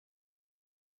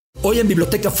Hoy en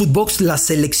Biblioteca Footbox, la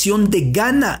selección de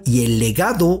Ghana y el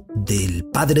legado del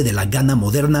padre de la Ghana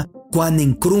moderna, Kwame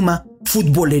Nkrumah,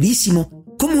 futbolerísimo.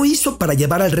 ¿Cómo hizo para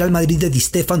llevar al Real Madrid de Di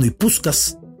Stéfano y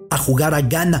Puskás a jugar a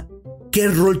Ghana? ¿Qué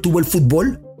rol tuvo el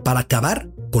fútbol para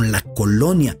acabar con la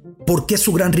colonia? ¿Por qué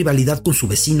su gran rivalidad con su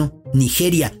vecino,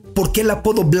 Nigeria? ¿Por qué el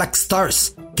apodo Black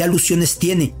Stars? ¿Qué alusiones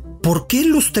tiene? ¿Por qué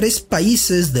los tres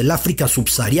países del África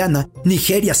subsahariana,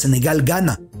 Nigeria, Senegal,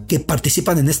 Ghana, que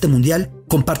participan en este mundial,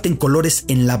 comparten colores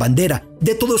en la bandera?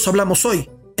 De todo eso hablamos hoy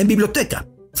en Biblioteca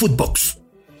Footbox.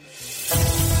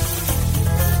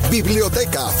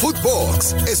 Biblioteca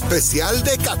Footbox, especial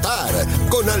de Qatar,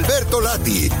 con Alberto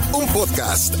Lati, un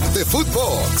podcast de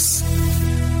Footbox.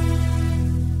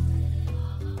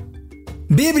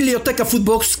 Biblioteca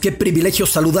Footbox, qué privilegio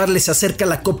saludarles. Se acerca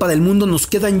la Copa del Mundo, nos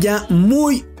quedan ya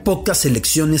muy pocas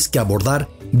selecciones que abordar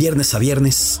viernes a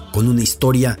viernes, con una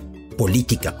historia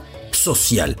política,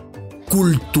 social,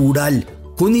 cultural,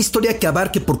 con una historia que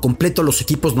abarque por completo a los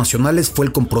equipos nacionales. Fue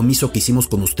el compromiso que hicimos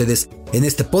con ustedes en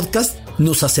este podcast.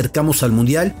 Nos acercamos al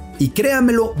Mundial y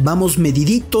créanmelo, vamos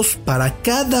mediditos para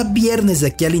cada viernes de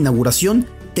aquí a la inauguración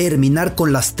terminar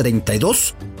con las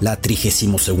 32. La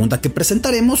 32ª que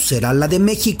presentaremos será la de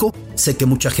México. Sé que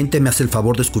mucha gente me hace el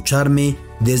favor de escucharme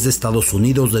desde Estados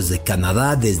Unidos, desde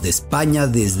Canadá, desde España,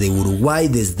 desde Uruguay,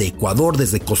 desde Ecuador,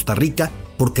 desde Costa Rica,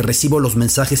 porque recibo los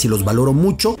mensajes y los valoro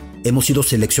mucho. Hemos ido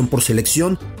selección por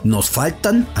selección. Nos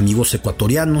faltan amigos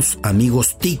ecuatorianos,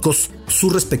 amigos ticos.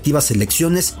 Sus respectivas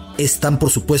selecciones están,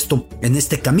 por supuesto, en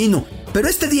este camino. Pero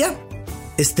este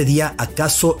día,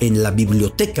 acaso en la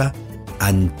biblioteca,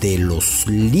 ante los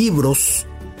libros,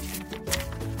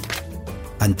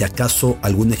 ante acaso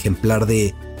algún ejemplar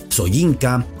de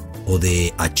Soyinka, o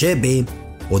de Achebe,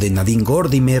 o de Nadine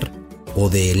Gordimer,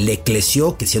 o de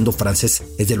Leclésio, que siendo francés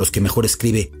es de los que mejor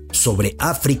escribe sobre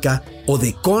África, o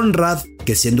de Conrad,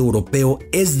 que siendo europeo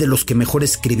es de los que mejor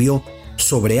escribió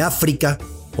sobre África,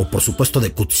 o por supuesto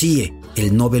de Coetzee,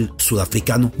 el Nobel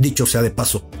sudafricano, dicho sea de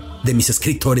paso, de mis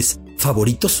escritores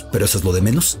favoritos, pero eso es lo de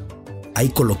menos. Ahí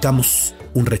colocamos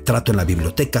un retrato en la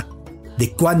biblioteca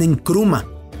de Kwame Nkrumah,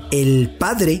 el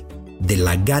padre de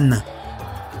la Ghana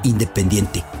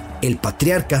independiente, el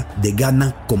patriarca de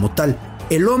Ghana como tal,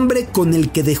 el hombre con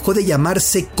el que dejó de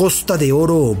llamarse Costa de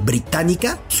Oro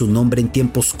Británica, su nombre en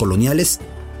tiempos coloniales,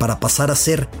 para pasar a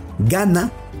ser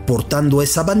Ghana, portando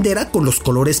esa bandera con los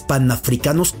colores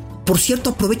panafricanos. Por cierto,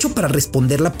 aprovecho para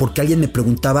responderla porque alguien me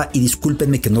preguntaba, y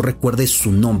discúlpenme que no recuerde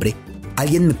su nombre,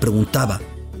 alguien me preguntaba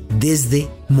desde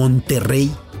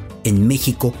Monterrey, en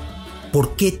México,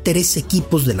 ¿por qué 3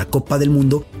 equipos de la Copa del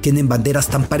Mundo tienen banderas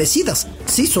tan parecidas?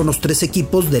 Sí, son los 3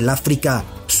 equipos del África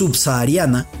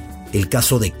subsahariana. El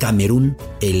caso de Camerún,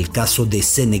 el caso de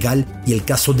Senegal y el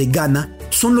caso de Ghana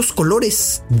son los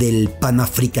colores del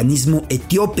panafricanismo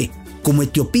etíope. Como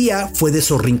Etiopía fue de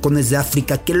esos rincones de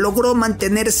África que logró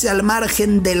mantenerse al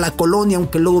margen de la colonia,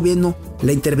 aunque luego vino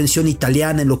la intervención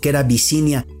italiana en lo que era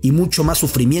Abisinia y mucho más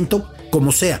sufrimiento,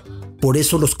 como sea. Por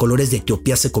eso los colores de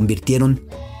Etiopía se convirtieron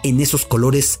en esos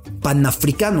colores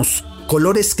panafricanos,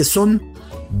 colores que son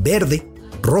verde,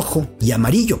 rojo y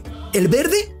amarillo. El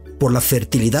verde por la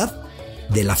fertilidad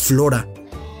de la flora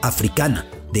africana,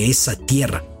 de esa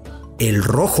tierra. El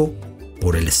rojo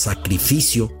por el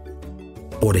sacrificio,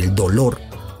 por el dolor,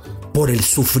 por el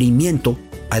sufrimiento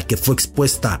al que fue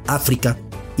expuesta África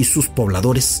y sus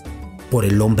pobladores por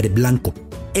el hombre blanco.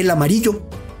 El amarillo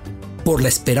por la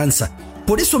esperanza.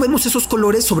 Por eso vemos esos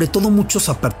colores, sobre todo muchos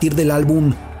a partir del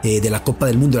álbum de la Copa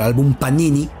del Mundo, el álbum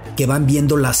Panini, que van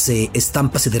viendo las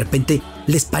estampas y de repente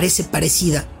les parece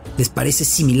parecida, les parece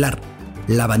similar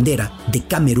la bandera de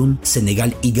Camerún,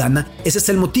 Senegal y Ghana. Ese es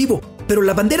el motivo. Pero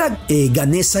la bandera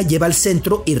ganesa lleva al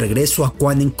centro, y regreso a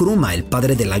Kwame Nkrumah, el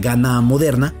padre de la Ghana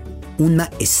moderna, una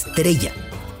estrella.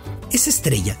 Esa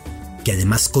estrella que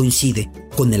además coincide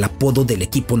con el apodo del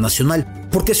equipo nacional.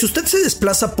 Porque si usted se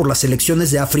desplaza por las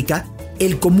selecciones de África,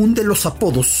 el común de los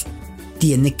apodos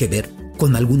tiene que ver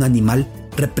con algún animal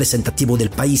representativo del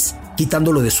país,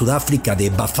 quitándolo de Sudáfrica de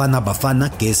Bafana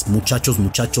Bafana, que es muchachos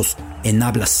en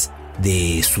hablas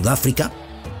de Sudáfrica,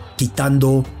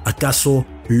 quitando acaso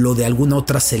lo de alguna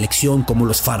otra selección como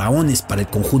los faraones para el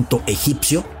conjunto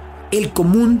egipcio. El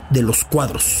común de los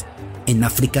cuadros en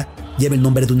África lleva el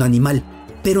nombre de un animal,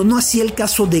 pero no así el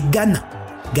caso de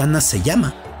Ghana. Ghana se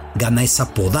llama, Ghana es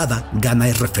apodada, Ghana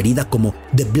es referida como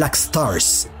The Black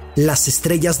Stars, las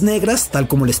estrellas negras, tal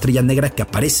como la estrella negra que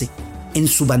aparece en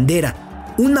su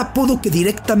bandera, un apodo que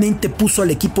directamente puso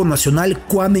al equipo nacional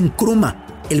Kwame Nkrumah,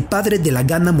 el padre de la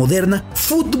Ghana moderna,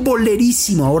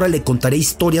 futbolerísimo. Ahora le contaré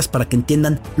historias para que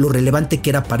entiendan lo relevante que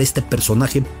era para este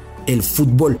personaje el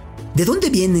fútbol. ¿De dónde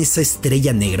viene esa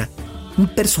estrella negra?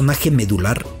 Un personaje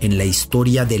medular en la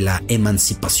historia de la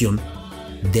emancipación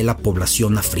de la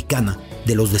población africana,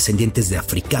 de los descendientes de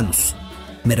africanos.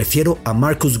 Me refiero a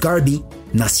Marcus Garvey,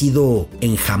 nacido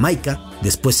en Jamaica,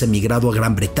 después emigrado a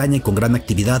Gran Bretaña y con gran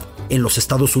actividad en los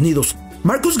Estados Unidos.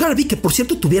 Marcus Garvey, que por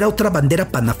cierto tuviera otra bandera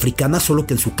panafricana, solo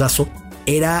que en su caso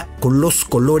era con los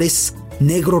colores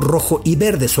negro, rojo y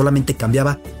verde, solamente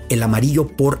cambiaba el amarillo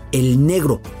por el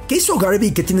negro. ¿Qué hizo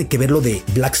Garvey? ¿Qué tiene que ver lo de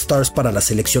Black Stars para la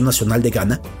selección nacional de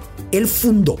Ghana? Él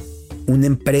fundó una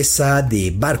empresa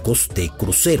de barcos, de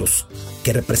cruceros,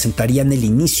 que representarían el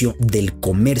inicio del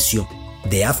comercio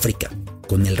de África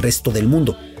con el resto del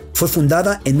mundo. Fue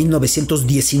fundada en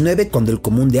 1919, cuando el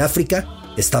Común de África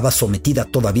estaba sometida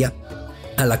todavía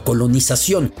a la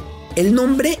colonización. El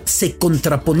nombre se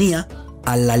contraponía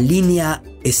a la línea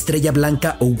Estrella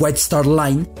Blanca o White Star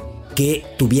Line, que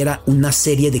tuviera una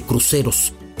serie de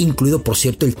cruceros, incluido por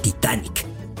cierto el Titanic.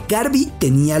 Garvey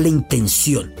tenía la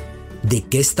intención de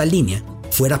que esta línea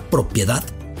fuera propiedad,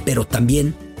 pero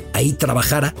también ahí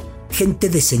trabajara gente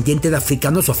descendiente de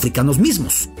africanos o africanos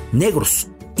mismos, negros,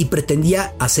 y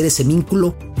pretendía hacer ese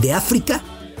vínculo de África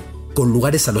con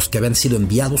lugares a los que habían sido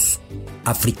enviados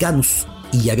africanos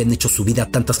y ya habían hecho su vida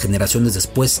tantas generaciones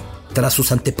después tras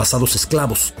sus antepasados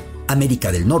esclavos.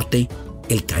 América del Norte,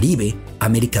 el Caribe,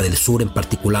 América del Sur, en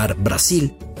particular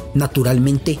Brasil.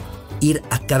 Naturalmente, ir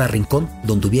a cada rincón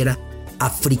donde hubiera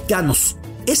africanos.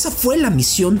 Esa fue la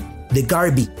misión de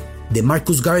Garvey, de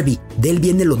Marcus Garvey. De él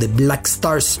viene lo de Black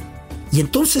Stars. Y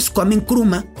entonces Kwame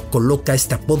Nkrumah coloca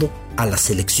este apodo a la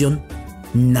selección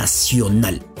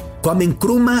nacional. Kwame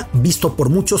Nkrumah, visto por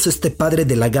muchos este padre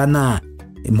de la Ghana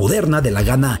moderna, de la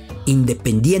Ghana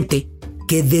independiente,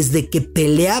 que desde que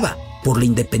peleaba por la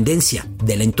independencia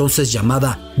de la entonces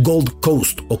llamada Gold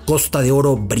Coast o Costa de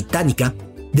Oro británica,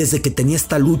 desde que tenía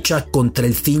esta lucha contra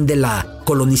el fin de la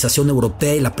colonización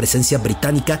europea y la presencia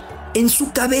británica, en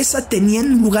su cabeza tenía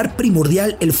en un lugar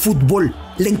primordial el fútbol.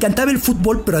 Le encantaba el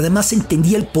fútbol, pero además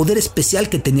entendía el poder especial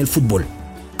que tenía el fútbol.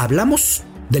 Hablamos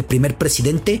del primer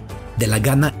presidente de la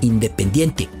Ghana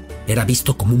independiente. Era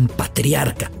visto como un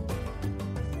patriarca.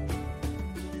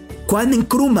 Kwame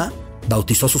Nkrumah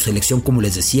bautizó a su selección, como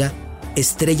les decía,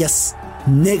 Estrellas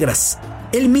Negras.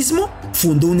 Él mismo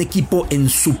fundó un equipo en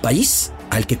su país,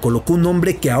 al que colocó un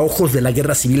nombre que a ojos de la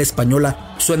Guerra Civil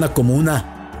Española suena como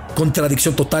una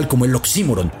contradicción total, como el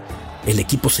oxímoron. El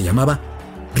equipo se llamaba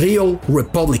Real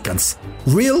Republicans.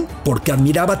 Real porque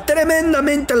admiraba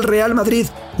tremendamente al Real Madrid.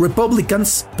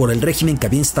 Republicans por el régimen que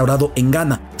había instaurado en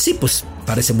Ghana. Sí, pues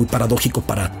parece muy paradójico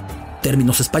para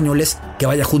términos españoles que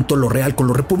vaya junto lo real con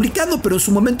lo republicano, pero en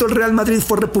su momento el Real Madrid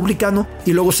fue republicano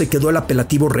y luego se quedó el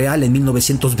apelativo real en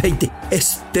 1920.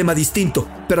 Es tema distinto,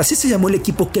 pero así se llamó el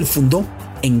equipo que él fundó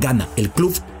en Ghana, el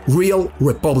club Real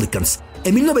Republicans.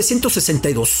 En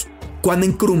 1962, Kwame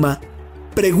Nkrumah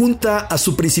pregunta a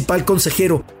su principal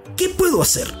consejero: ¿qué puedo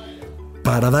hacer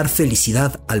para dar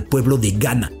felicidad al pueblo de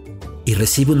Ghana? Y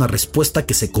recibe una respuesta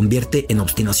que se convierte en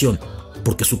obstinación,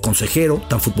 porque su consejero,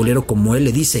 tan futbolero como él,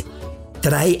 le dice: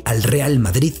 trae al Real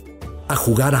Madrid a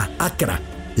jugar a Accra,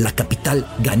 la capital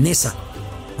ghanesa.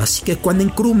 Así que Kwame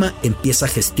Nkrumah empieza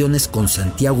gestiones con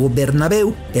Santiago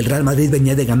Bernabéu. El Real Madrid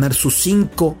venía de ganar sus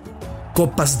 5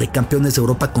 Copas de Campeones de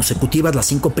Europa consecutivas, las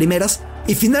 5 primeras,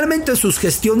 y finalmente sus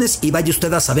gestiones, y vaya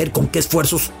usted a saber con qué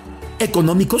esfuerzos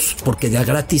económicos, porque de a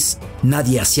gratis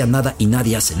nadie hacía nada y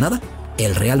nadie hace nada,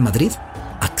 el Real Madrid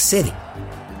accede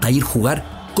a ir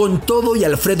jugar con todo y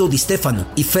Alfredo Di Stéfano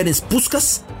y Ferenc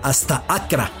Puskás hasta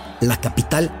Accra, la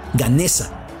capital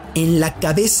ghanesa, en la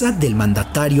cabeza del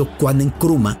mandatario Kwame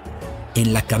Nkrumah,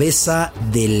 en la cabeza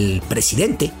del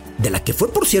presidente de la que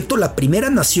fue, por cierto, la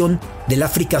primera nación del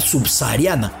África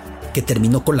subsahariana que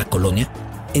terminó con la colonia.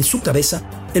 En su cabeza,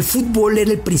 el fútbol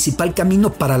era el principal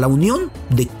camino para la unión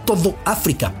de todo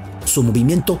África, su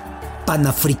movimiento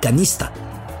panafricanista,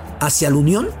 hacia la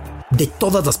unión de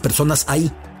todas las personas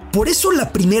ahí. Por eso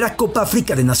la primera Copa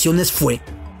África de Naciones fue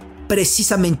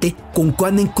precisamente con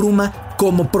Kwame Nkrumah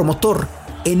como promotor.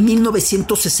 En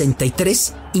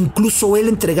 1963, incluso él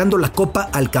entregando la copa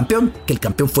al campeón, que el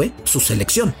campeón fue su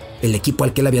selección, el equipo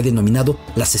al que él había denominado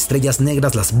las Estrellas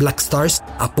Negras, las Black Stars,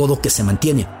 apodo que se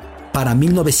mantiene. Para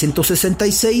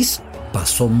 1966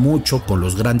 pasó mucho con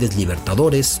los grandes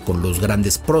libertadores, con los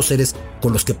grandes próceres,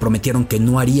 con los que prometieron que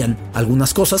no harían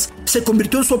algunas cosas. Se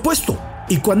convirtió en su opuesto,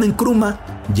 y Kwame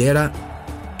Nkrumah ya era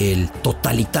el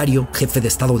totalitario jefe de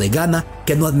Estado de Ghana,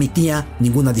 que no admitía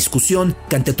ninguna discusión,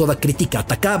 que ante toda crítica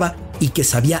atacaba y que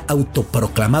se había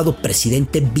autoproclamado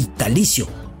presidente vitalicio.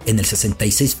 En el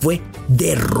 66 fue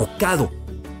derrocado.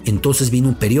 Entonces vino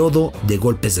un periodo de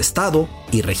golpes de Estado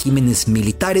y regímenes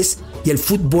militares y el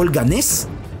fútbol ganés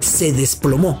se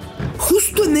desplomó.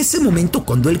 Justo en ese momento,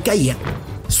 cuando él caía,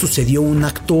 sucedió un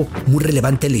acto muy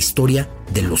relevante en la historia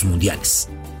de los mundiales.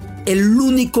 El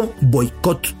único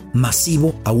boicot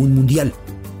masivo a un mundial.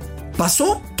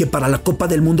 Pasó que para la Copa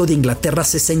del Mundo de Inglaterra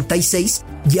 66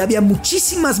 ya había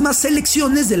muchísimas más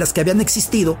selecciones de las que habían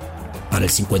existido para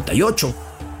el 58,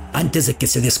 antes de que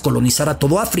se descolonizara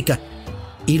todo África.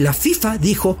 Y la FIFA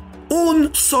dijo: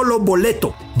 un solo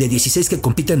boleto de 16 que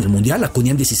compiten en el mundial,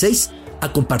 acuñan 16,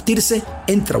 a compartirse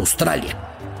entre Australia,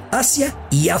 Asia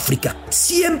y África.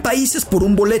 100 países por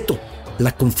un boleto.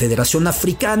 La Confederación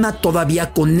Africana,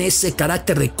 todavía con ese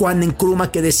carácter de Kwame Nkrumah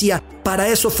que decía: para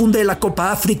eso fundé la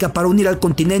Copa África, para unir al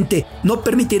continente, no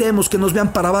permitiremos que nos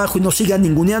vean para abajo y nos sigan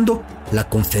ninguneando. La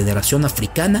Confederación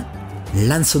Africana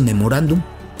lanza un memorándum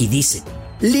y dice: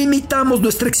 limitamos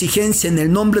nuestra exigencia en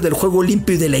el nombre del juego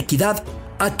limpio y de la equidad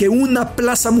a que una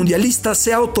plaza mundialista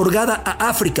sea otorgada a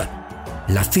África.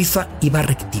 La FIFA iba a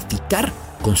rectificar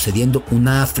concediendo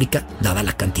una a África, dada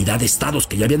la cantidad de estados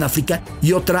que ya había en África,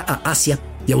 y otra a Asia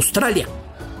y Australia.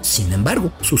 Sin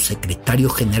embargo, su secretario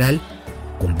general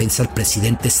convence al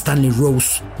presidente Stanley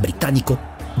Rose, británico,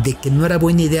 de que no era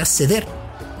buena idea ceder,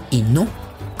 y no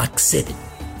accede.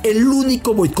 El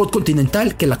único boicot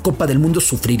continental que la Copa del Mundo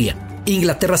sufriría.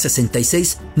 Inglaterra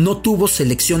 66 no tuvo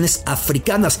selecciones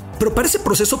africanas, pero para ese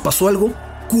proceso pasó algo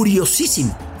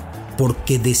curiosísimo,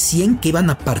 porque de 100 que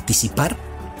iban a participar,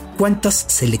 ¿cuántas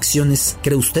selecciones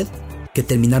cree usted que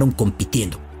terminaron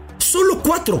compitiendo? Solo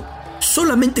 4,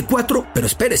 solamente 4, pero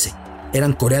espérese,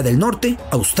 eran Corea del Norte,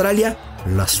 Australia,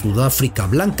 la Sudáfrica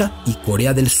blanca y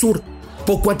Corea del Sur.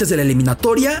 Poco antes de la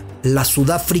eliminatoria, la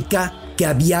Sudáfrica, que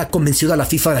había convencido a la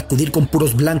FIFA de acudir con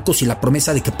puros blancos y la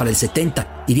promesa de que para el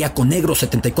 70 iría con negros,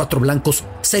 74 blancos,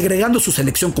 segregando su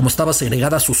selección como estaba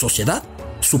segregada su sociedad,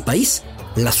 su país,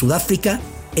 la Sudáfrica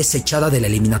es echada de la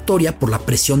eliminatoria por la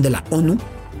presión de la ONU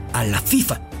a la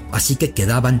FIFA. Así que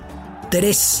quedaban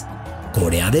 3,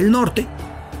 Corea del Norte,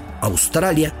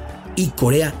 Australia y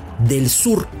Corea del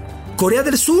Sur. Corea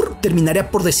del Sur terminaría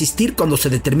por desistir cuando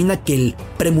se determina que el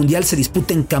premundial se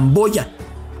dispute en Camboya,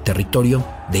 territorio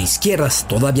de izquierdas,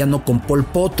 todavía no con Pol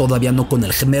Pot, todavía no con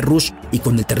el Khmer Rouge y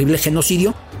con el terrible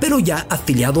genocidio, pero ya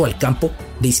afiliado al campo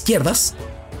de izquierdas.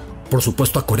 Por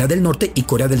supuesto, a Corea del Norte, y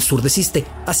Corea del Sur desiste.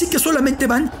 Así que solamente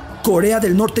van Corea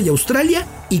del Norte y Australia,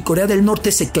 y Corea del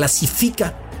Norte se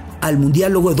clasifica al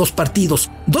mundial luego de 2 partidos.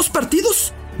 2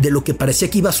 partidos de lo que parecía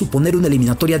que iba a suponer una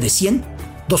eliminatoria de 100.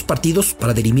 2 partidos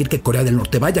para dirimir que Corea del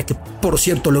Norte vaya, que por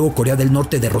cierto luego Corea del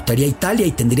Norte derrotaría a Italia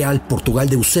y tendría al Portugal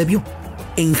de Eusebio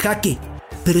en jaque.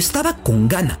 Pero estaba con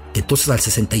Ghana, que entonces al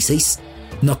 66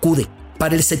 no acude.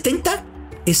 Para el 70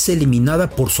 es eliminada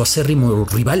por su acérrimo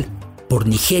rival, por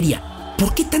Nigeria.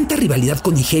 ¿Por qué tanta rivalidad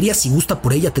con Nigeria? Si gusta,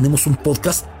 por ella tenemos un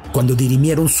podcast cuando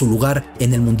dirimieron su lugar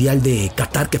en el Mundial de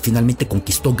Qatar, que finalmente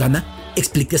conquistó Ghana.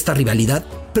 Expliqué esta rivalidad,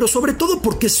 pero sobre todo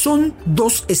porque son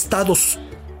 2 estados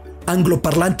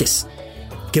angloparlantes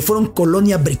que fueron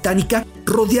colonia británica,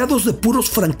 rodeados de puros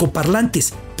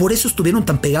francoparlantes. Por eso estuvieron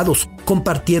tan pegados.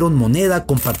 Compartieron moneda,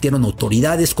 compartieron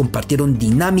autoridades, compartieron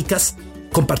dinámicas,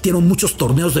 compartieron muchos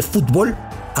torneos de fútbol,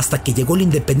 hasta que llegó la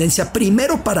independencia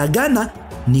primero para Ghana.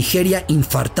 Nigeria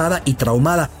infartada y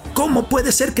traumada. ¿Cómo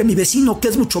puede ser que mi vecino, que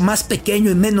es mucho más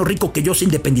pequeño y menos rico que yo, se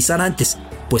independizara antes?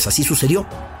 Pues así sucedió.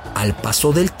 Al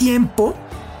paso del tiempo,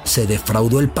 se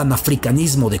defraudó el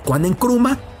panafricanismo de Kwame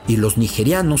Nkrumah, y los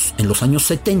nigerianos en los años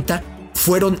 70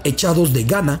 fueron echados de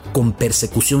Ghana con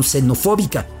persecución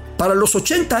xenofóbica. Para los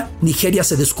 80, Nigeria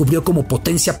se descubrió como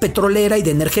potencia petrolera y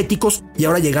de energéticos, y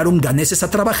ahora llegaron ganeses a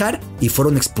trabajar y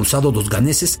fueron expulsados los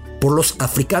ganeses por los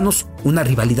africanos. Una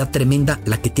rivalidad tremenda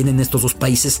la que tienen estos 2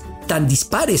 países tan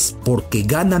dispares, porque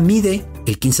Ghana mide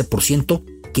el 15%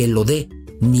 que lo de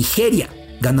Nigeria.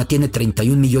 Ghana tiene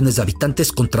 31 millones de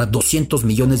habitantes contra 200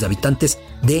 millones de habitantes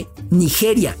de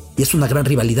Nigeria, y es una gran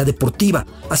rivalidad deportiva.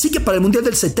 Así que para el Mundial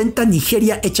del 70,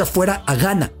 Nigeria echa fuera a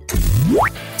Ghana.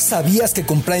 ¿Sabías que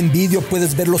con Prime Video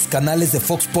puedes ver los canales de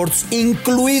Fox Sports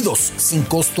incluidos sin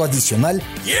costo adicional?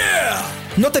 ¡Yeah!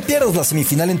 No te pierdas la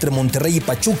semifinal entre Monterrey y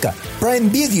Pachuca. Prime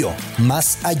Video,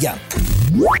 más allá.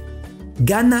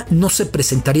 Ghana no se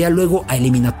presentaría luego a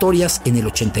eliminatorias en el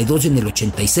 82 y en el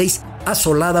 86,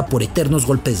 asolada por eternos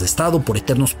golpes de estado, por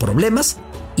eternos problemas.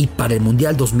 Y para el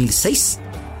Mundial 2006,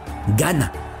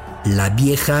 Ghana, la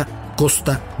vieja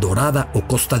Costa Dorada o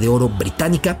Costa de Oro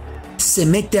británica, se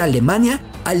mete a Alemania,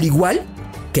 al igual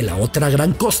que la otra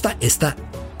gran costa, esta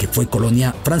que fue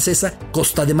colonia francesa,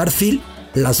 Costa de Marfil.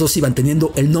 Las 2 iban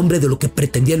teniendo el nombre de lo que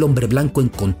pretendía el hombre blanco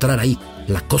encontrar ahí,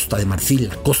 la Costa de Marfil,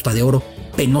 la Costa de Oro.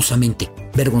 Penosamente,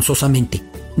 vergonzosamente,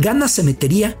 Ghana se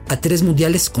metería a 3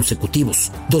 mundiales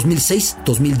consecutivos, 2006,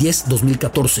 2010,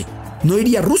 2014. No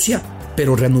iría a Rusia,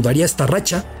 pero reanudaría esta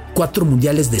racha, 4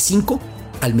 mundiales de 5,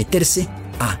 al meterse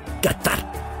a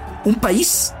Qatar. Un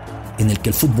país en el que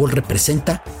el fútbol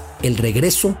representa el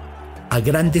regreso a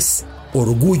grandes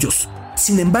orgullos.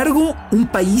 Sin embargo, un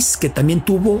país que también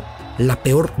tuvo la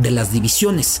peor de las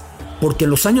divisiones, porque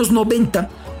en los años 90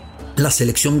 la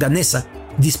selección ganesa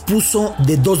dispuso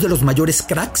de 2 de los mayores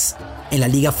cracks en la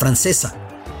liga francesa,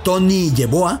 Tony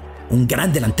Yeboah, un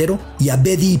gran delantero, y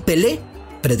Abedi Pelé,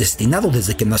 predestinado.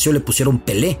 Desde que nació le pusieron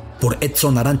Pelé por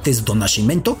Edson Arantes do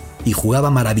Nascimento y jugaba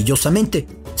maravillosamente.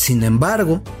 Sin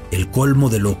embargo, el colmo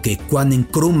de lo que Kwame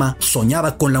Nkrumah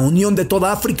soñaba con la unión de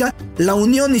toda África, la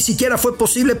unión ni siquiera fue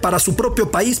posible para su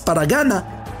propio país, para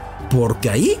Ghana, porque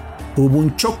ahí hubo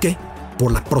un choque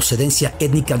por la procedencia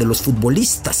étnica de los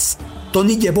futbolistas.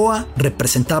 Tony Yeboah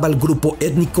representaba al grupo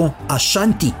étnico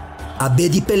Ashanti,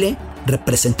 Abedi Pelé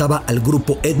representaba al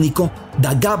grupo étnico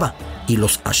Dagaba, y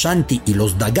los Ashanti y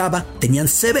los Dagaba tenían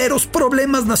severos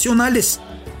problemas nacionales.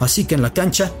 Así que en la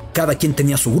cancha cada quien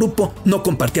tenía su grupo, no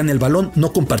compartían el balón,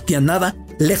 no compartían nada,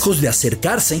 lejos de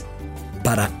acercarse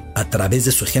para, a través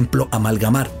de su ejemplo,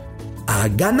 amalgamar a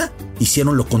Ghana,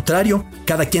 hicieron lo contrario,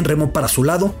 cada quien remó para su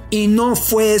lado, y no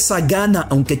fue esa Ghana,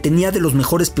 aunque tenía de los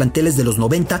mejores planteles de los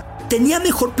 90, tenía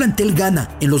mejor plantel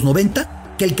Ghana en los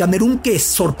 90 que el Camerún que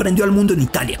sorprendió al mundo en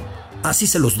Italia. Así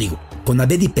se los digo, con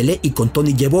Abedi Pelé y con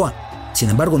Tony Yeboah. Sin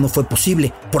embargo, no fue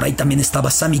posible. Por ahí también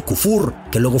estaba Sami Kufur,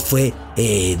 que luego fue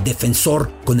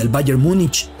defensor con el Bayern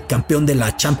Múnich, campeón de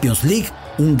la Champions League,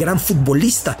 un gran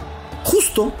futbolista.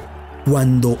 Justo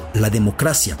cuando la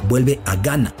democracia vuelve a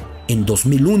Ghana en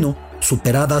 2001,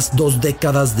 superadas 2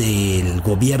 décadas del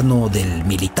gobierno del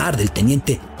militar, del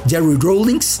teniente Jerry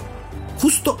Rawlings,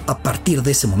 justo a partir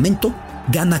de ese momento,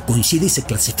 Ghana coincide y se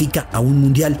clasifica a un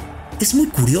mundial. Es muy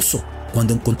curioso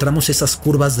cuando encontramos esas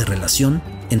curvas de relación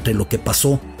entre lo que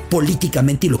pasó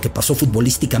políticamente y lo que pasó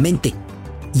futbolísticamente.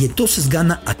 Y entonces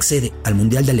Ghana accede al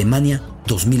Mundial de Alemania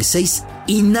 2006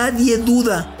 y nadie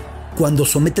duda cuando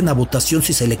someten a votación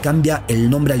si se le cambia el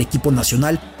nombre al equipo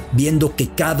nacional, viendo que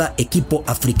cada equipo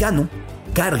africano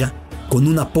carga con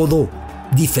un apodo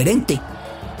diferente.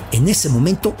 En ese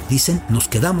momento dicen, nos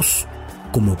quedamos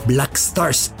como Black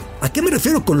Stars. ¿A qué me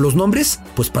refiero con los nombres?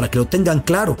 Pues para que lo tengan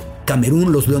claro.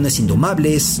 Camerún, los Leones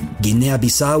Indomables;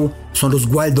 Guinea-Bissau son los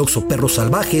Wild Dogs o Perros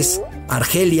Salvajes;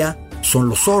 Argelia son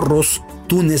los Zorros;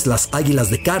 Túnez, las Águilas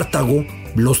de Cartago;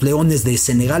 los Leones de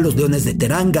Senegal, los Leones de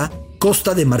Teranga;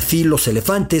 Costa de Marfil, los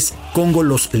Elefantes; Congo,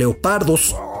 los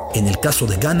Leopardos. En el caso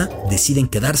de Ghana, deciden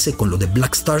quedarse con lo de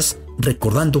Black Stars,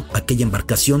 recordando aquella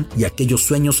embarcación y aquellos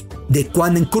sueños de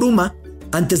Kwame Nkrumah,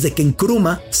 antes de que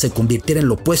Nkrumah se convirtiera en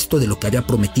lo opuesto de lo que había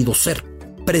prometido ser: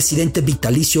 presidente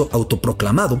vitalicio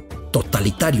autoproclamado,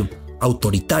 totalitario,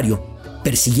 autoritario,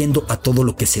 persiguiendo a todo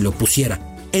lo que se le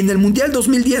opusiera. En el Mundial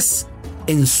 2010,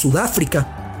 en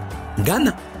Sudáfrica,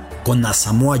 Ghana, con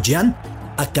Asamoah Gyan,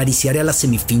 acariciaría las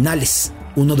semifinales,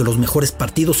 uno de los mejores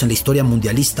partidos en la historia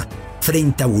mundialista,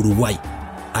 frente a Uruguay.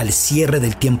 Al cierre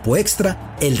del tiempo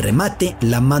extra, el remate,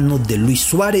 la mano de Luis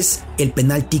Suárez, el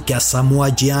penalti que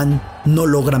Asamoah Gyan no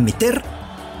logra meter,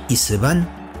 y se van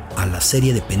a la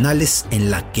serie de penales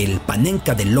en la que el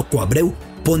Panenka del Loco Abreu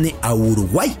pone a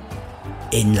Uruguay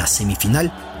en la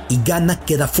semifinal y Ghana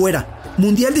queda fuera.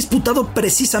 Mundial disputado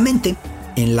precisamente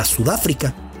en la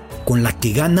Sudáfrica, con la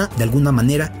que Ghana de alguna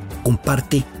manera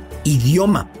comparte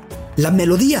idioma. La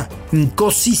melodía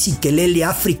Nkosi Sikelele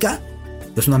África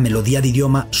es una melodía de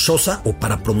idioma Xhosa, o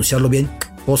para pronunciarlo bien,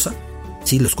 Xhosa.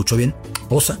 Sí, lo escuchó bien,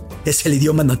 Xhosa. Es el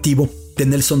idioma nativo de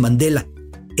Nelson Mandela.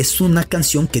 Es una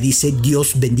canción que dice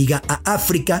Dios bendiga a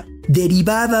África,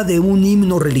 derivada de un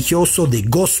himno religioso de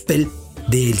gospel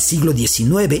del siglo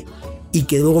XIX y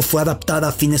que luego fue adaptada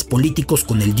a fines políticos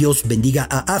con el Dios bendiga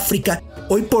a África.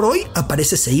 Hoy por hoy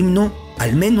aparece ese himno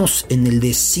al menos en el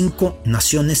de 5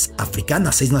 naciones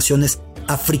africanas, 6 naciones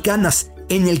africanas.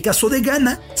 En el caso de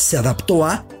Ghana se adaptó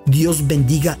a Dios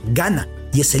bendiga Ghana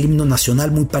y es el himno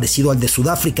nacional muy parecido al de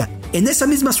Sudáfrica. En esa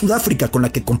misma Sudáfrica con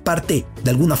la que comparte de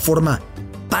alguna forma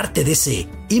parte de ese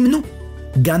himno,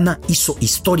 Ghana hizo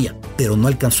historia, pero no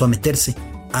alcanzó a meterse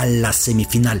a la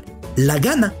semifinal. La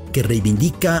Ghana que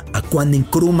reivindica a Kwame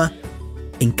Nkrumah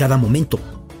en cada momento.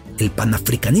 El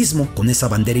panafricanismo, con esa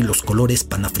bandera y los colores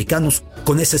panafricanos,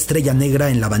 con esa estrella negra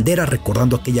en la bandera,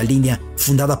 recordando aquella línea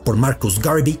fundada por Marcus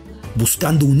Garvey,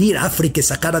 buscando unir a África y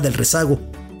sacarla del rezago,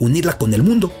 unirla con el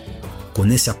mundo,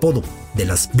 con ese apodo de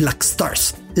las Black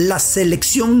Stars. La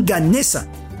selección ganesa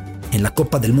en la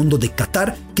Copa del Mundo de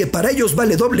Qatar, que para ellos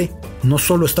vale doble, no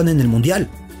solo están en el Mundial,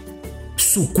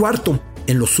 su cuarto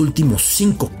en los últimos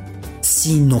 5.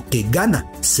 sino que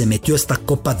Ghana se metió a esta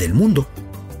Copa del Mundo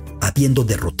habiendo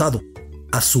derrotado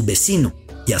a su vecino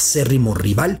y acérrimo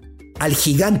rival, al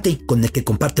gigante con el que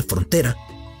comparte frontera,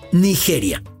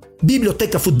 Nigeria.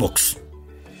 Biblioteca Footbox.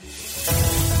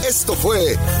 Esto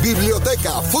fue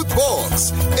Biblioteca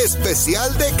Footbox,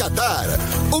 especial de Qatar,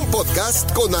 un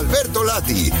podcast con Alberto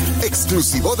Lati,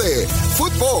 exclusivo de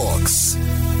Footbox.